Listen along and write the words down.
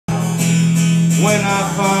when I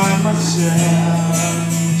find myself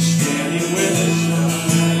standing with the sun.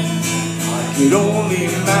 I could only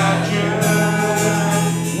imagine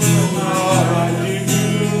all I do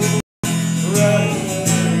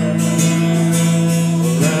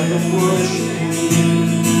rather worship you.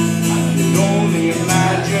 I could only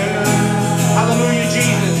imagine. Hallelujah,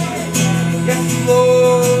 Jesus. Yes,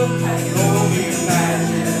 Lord. I could only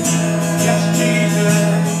imagine. Yes,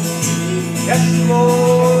 Jesus. Yes,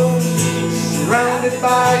 Lord. Surrounded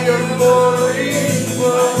by your glory,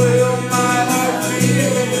 what will my heart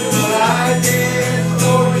feel? Will I dance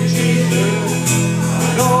for you, Jesus?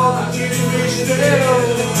 And all that you bestow,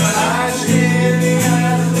 when I stand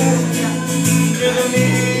to the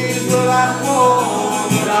knees, will I fall?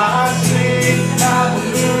 Will I sing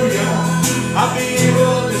hallelujah? I'll be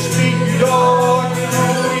able to speak your Lord, you can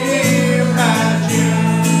only imagine.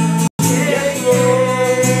 Yes,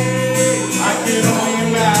 Lord, I can only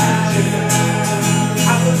imagine.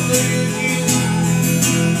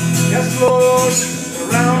 Yes, Lord,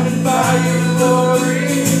 surrounded by your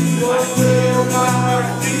glory, what will my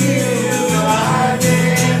heart feel? Will I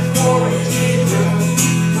dance for you, Jesus?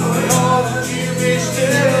 For all that you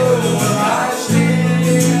bestow, will I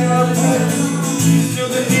stand up to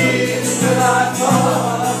the knees? Will I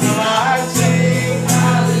fall? Will I sing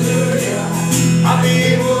hallelujah? I'll be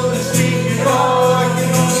able to speak it all. I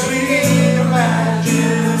can only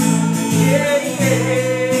imagine. Yeah,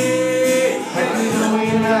 yeah. I can only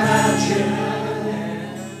imagine.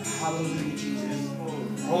 Hallelujah, Jesus.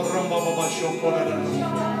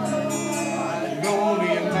 I can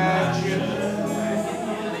only imagine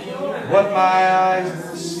what my eyes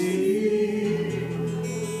will see.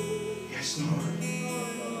 Yes, Lord.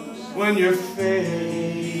 When your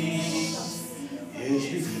face is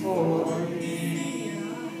before me,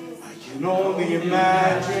 I can only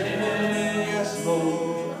imagine. Yes,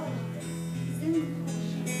 Lord.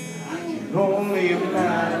 I can only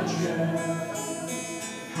imagine.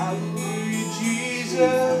 Hallelujah,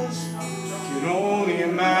 Jesus. I can only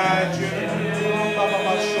imagine.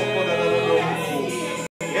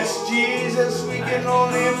 Yes, Jesus, we can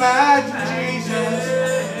only imagine.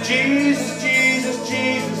 Jesus, Jesus, Jesus,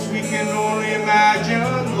 Jesus, we can only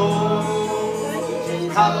imagine, Lord.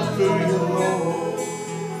 Hallelujah, Lord.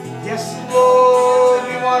 Yes, Lord,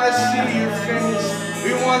 we want to see your face.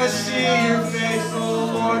 We want to see your face,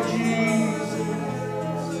 oh Lord Jesus.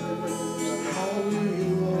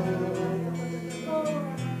 Hallelujah, Lord.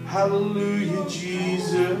 Hallelujah,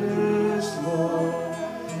 Jesus, Lord.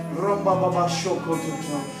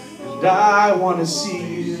 And I want to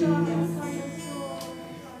see you.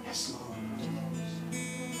 Yes, Lord.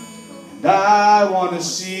 And I want to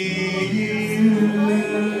see you.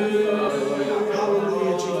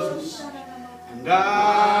 Hallelujah, Jesus. And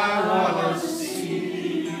I want to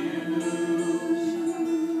see you.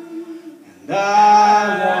 And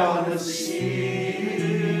I want to see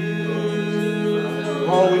you.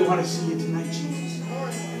 Oh, we want to see you tonight, Jesus.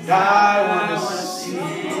 And I want to see you.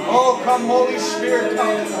 Oh, come, Holy Spirit,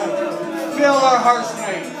 come tonight. Fill our hearts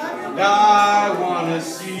tonight. And I want to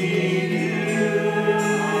see you.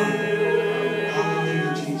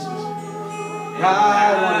 Hallelujah, Jesus. And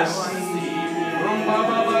I want to see you.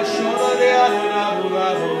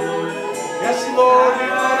 Yes, Lord.